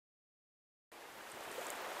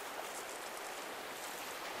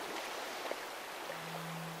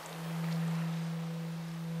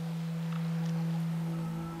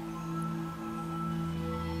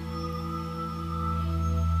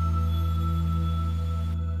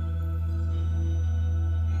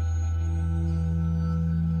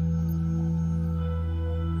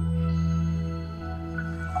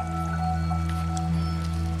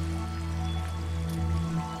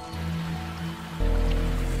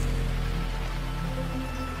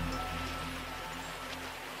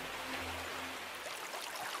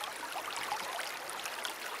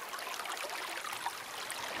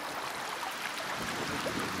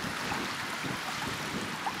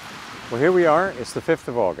Well, here we are. It's the 5th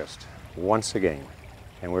of August, once again.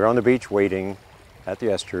 And we're on the beach waiting at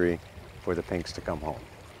the estuary for the pinks to come home.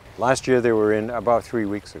 Last year they were in about 3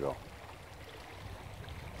 weeks ago.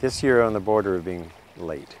 This year on the border of being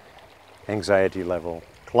late. Anxiety level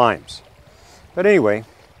climbs. But anyway,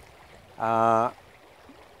 if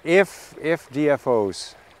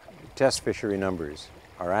DFO's test fishery numbers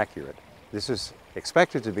are accurate, this is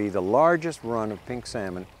expected to be the largest run of pink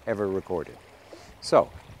salmon ever recorded. So,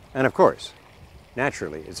 and of course,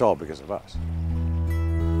 naturally, it's all because of us.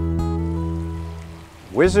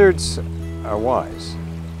 Wizards are wise.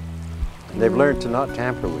 They've learned to not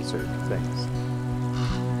tamper with certain things.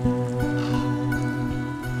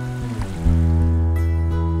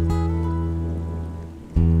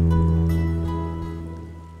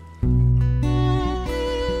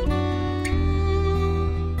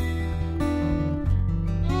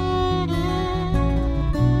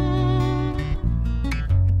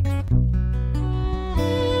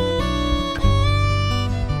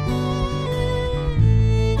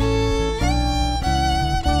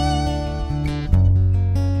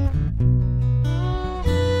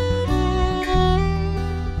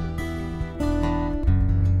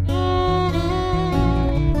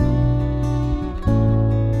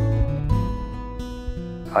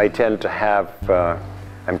 I tend to have,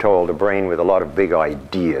 I'm told, a brain with a lot of big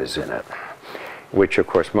ideas in it, which of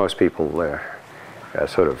course most people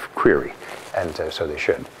sort of query, and so they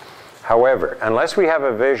should. However, unless we have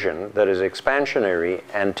a vision that is expansionary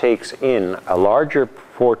and takes in a larger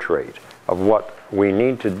portrait of what we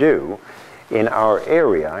need to do in our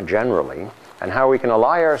area generally, and how we can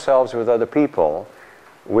ally ourselves with other people,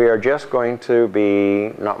 we are just going to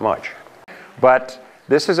be not much. But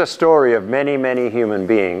this is a story of many, many human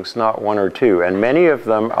beings, not one or two, and many of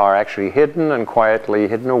them are actually hidden and quietly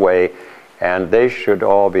hidden away, and they should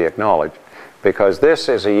all be acknowledged, because this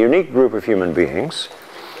is a unique group of human beings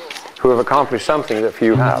who have accomplished something that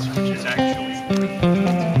few have.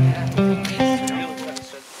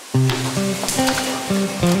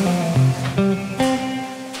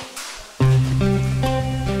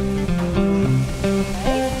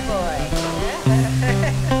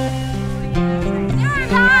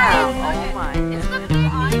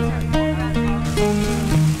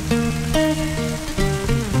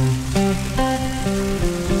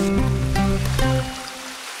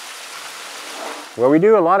 Well, we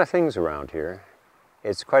do a lot of things around here.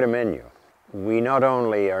 It's quite a menu. We not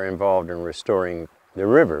only are involved in restoring the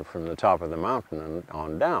river from the top of the mountain and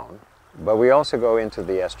on down, but we also go into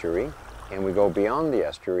the estuary, and we go beyond the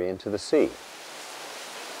estuary into the sea.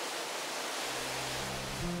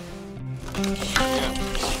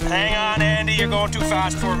 Hang on, Andy, you're going too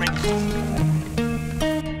fast for me.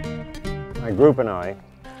 My group and I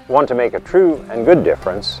want to make a true and good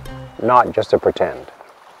difference, not just a pretend.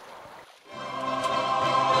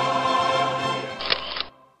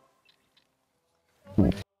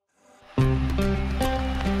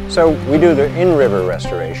 So we do the in-river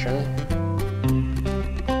restoration.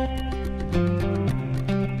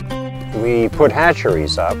 We put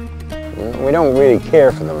hatcheries up. We don't really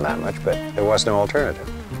care for them that much, but there was no alternative.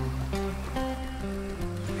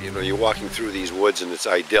 You know, you're walking through these woods and it's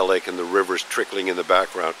idyllic and the river's trickling in the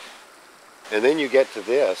background. And then you get to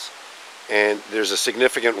this and there's a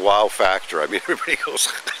significant wow factor. I mean, everybody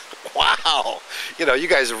goes, wow, you know, you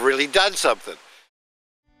guys have really done something.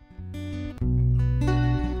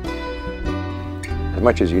 As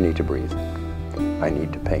much as you need to breathe, I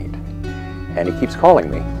need to paint. And he keeps calling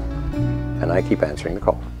me, and I keep answering the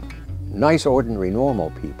call. Nice, ordinary, normal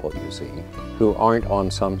people, you see, who aren't on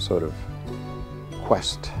some sort of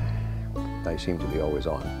quest I seem to be always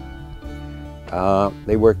on.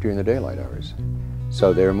 They work during the daylight hours.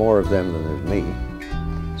 So there are more of them than there's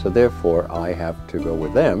me. So therefore, I have to go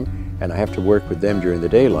with them, and I have to work with them during the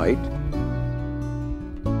daylight.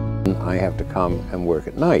 And I have to come and work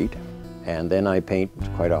at night. And then I paint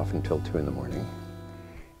quite often till 2 in the morning.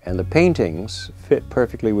 And the paintings fit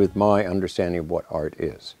perfectly with my understanding of what art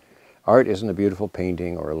is. Art isn't a beautiful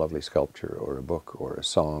painting or a lovely sculpture or a book or a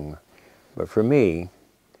song. But for me,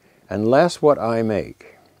 unless what I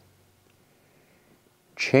make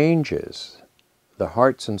changes the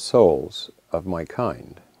hearts and souls of my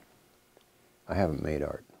kind, I haven't made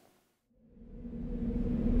art.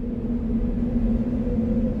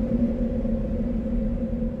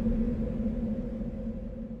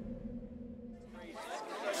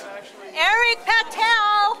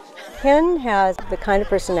 Ken has the kind of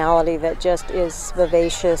personality that just is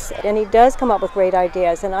vivacious, and he does come up with great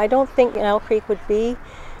ideas, and I don't think Nile Creek would be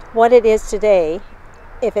what it is today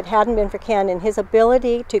if it hadn't been for Ken and his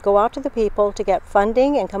ability to go out to the people to get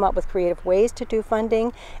funding and come up with creative ways to do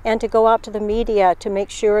funding, and to go out to the media to make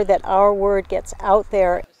sure that our word gets out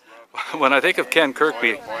there. When I think of Ken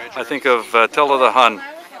Kirkby, I think of Tilla the Hun.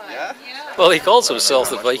 Well, he calls himself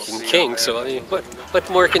the Viking King, so I mean, what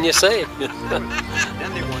more can you say?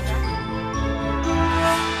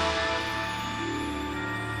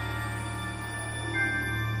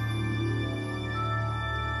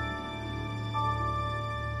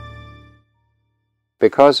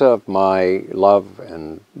 Because of my love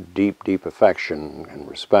and deep, deep affection and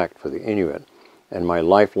respect for the Inuit and my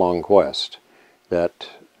lifelong quest, that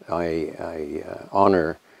I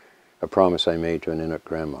honor a promise I made to an Inuit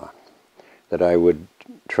grandma, that I would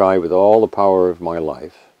try with all the power of my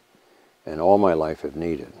life, and all my life if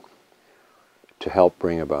needed, to help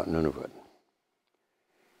bring about Nunavut.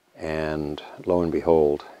 And lo and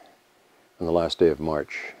behold, on the last day of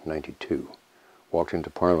March, '92, walked into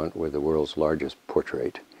Parliament with the world's largest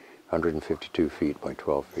portrait, 152 feet by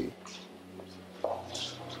 12 feet,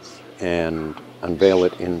 and unveil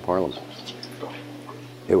it in Parliament.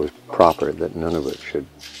 It was proper that Nunavut should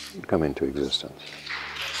come into existence.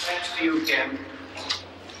 Thanks to you, Ken,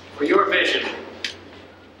 for your vision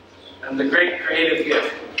and the great creative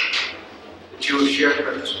gift that you have shared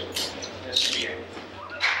with us this year.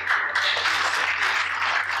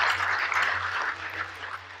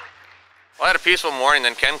 Well, I had a peaceful morning,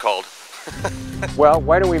 then Ken called. Well,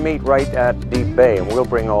 why don't we meet right at Deep Bay and we'll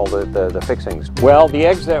bring all the fixings. Well, the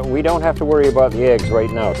eggs, that we don't have to worry about the eggs right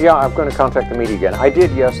now. Yeah, I'm going to contact the media again. I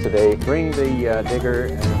did yesterday. Bring the digger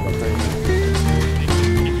and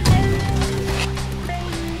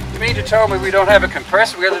You mean to tell me we don't have a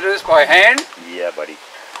compressor? We're going to do this by hand? yeah, buddy.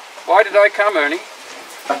 Why did I come, Ernie?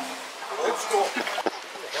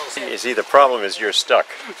 You see, the problem is you're stuck.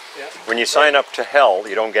 When you sign up to hell,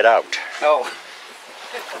 you don't get out. No.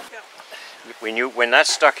 When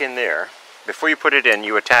that's stuck in there, before you put it in,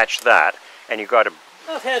 you attach that, and you got to...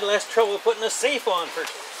 I've had less trouble putting a safe on for...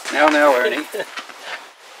 Now, Ernie.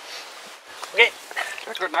 Okay.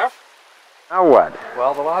 That's good enough. Now what?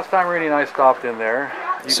 Well, the last time Ernie and I stopped in there...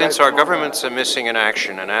 Since our governments are missing in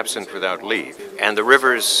action and absent without leave, and the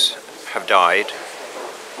rivers have died,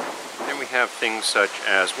 then we have things such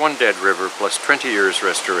as one dead river plus 20 years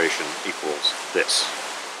restoration equals this.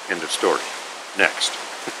 End of story. Next.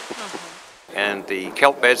 And the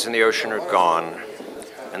kelp beds in the ocean are gone,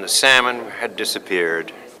 and the salmon had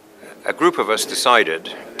disappeared. A group of us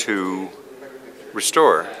decided to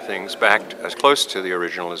restore things back as close to the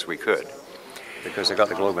original as we could. Because I got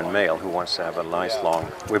the Globe and Mail, who wants to have a nice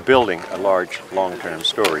long... We're building a large, long-term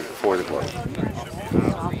story for the Globe.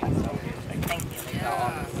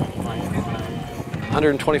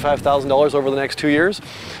 $125,000 over the next 2 years,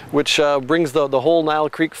 which brings the whole Nile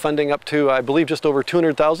Creek funding up to, I believe, just over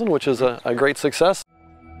 $200,000, which is a great success.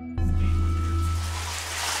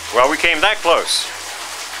 Well, we came that close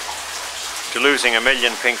to losing 1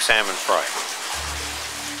 million pink salmon fry.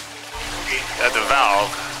 At the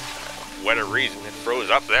valve, whatever reason, it froze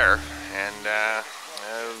up there, and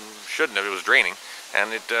shouldn't have. It was draining,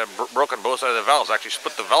 and it broke on both sides of the valves. Actually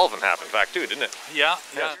split the valve in half, in fact, too, didn't it? Yeah.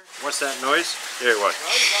 What's that noise? There it was.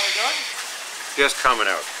 Just coming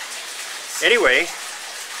out. Anyway,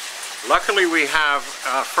 luckily we have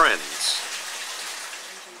friends.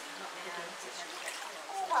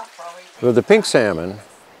 Well, the pink salmon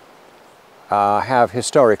have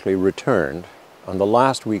historically returned on the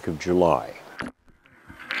last week of July.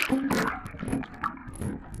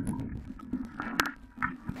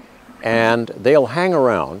 And they'll hang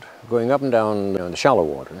around, going up and down the shallow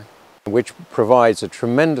water, which provides a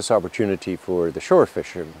tremendous opportunity for the shore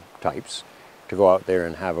fishing types to go out there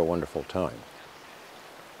and have a wonderful time.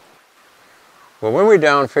 Well, when we're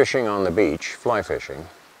down fishing on the beach, fly fishing,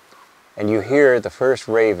 and you hear the first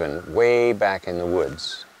raven way back in the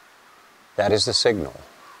woods, that is the signal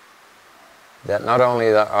that not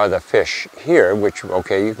only are the fish here, which,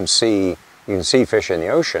 okay, you can see fish in the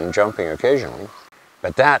ocean jumping occasionally,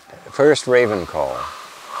 but that first raven call,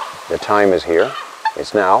 the time is here,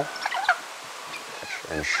 it's now,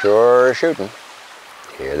 and sure shooting,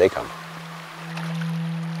 here they come.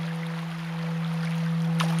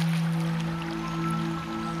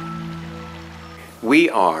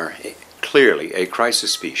 We are clearly a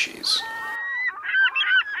crisis species.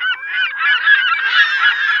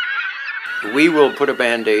 We will put a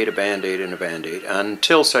Band-Aid, and a Band-Aid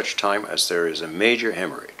until such time as there is a major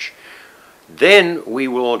hemorrhage. Then we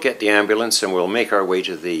will get the ambulance and we'll make our way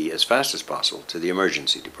to as fast as possible, to the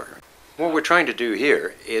emergency department. What we're trying to do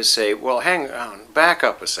here is say, well, hang on, back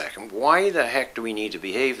up a second. Why the heck do we need to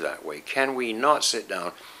behave that way? Can we not sit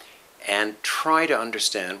down and try to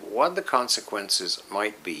understand what the consequences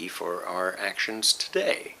might be for our actions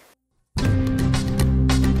today.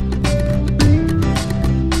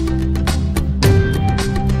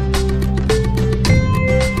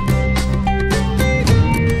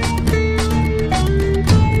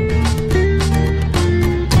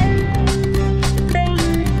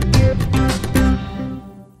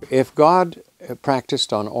 If God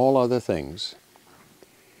practiced on all other things,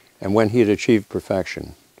 and when he had achieved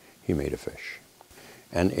perfection, he made a fish.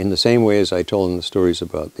 And in the same way as I told them the stories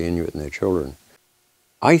about the Inuit and their children,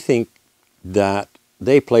 I think that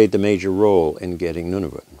they played the major role in getting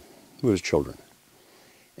Nunavut. It was children.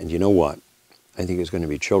 And you know what? I think it's going to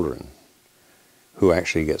be children who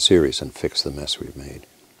actually get serious and fix the mess we've made.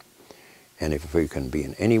 And if we can be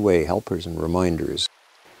in any way helpers and reminders,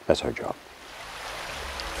 that's our job.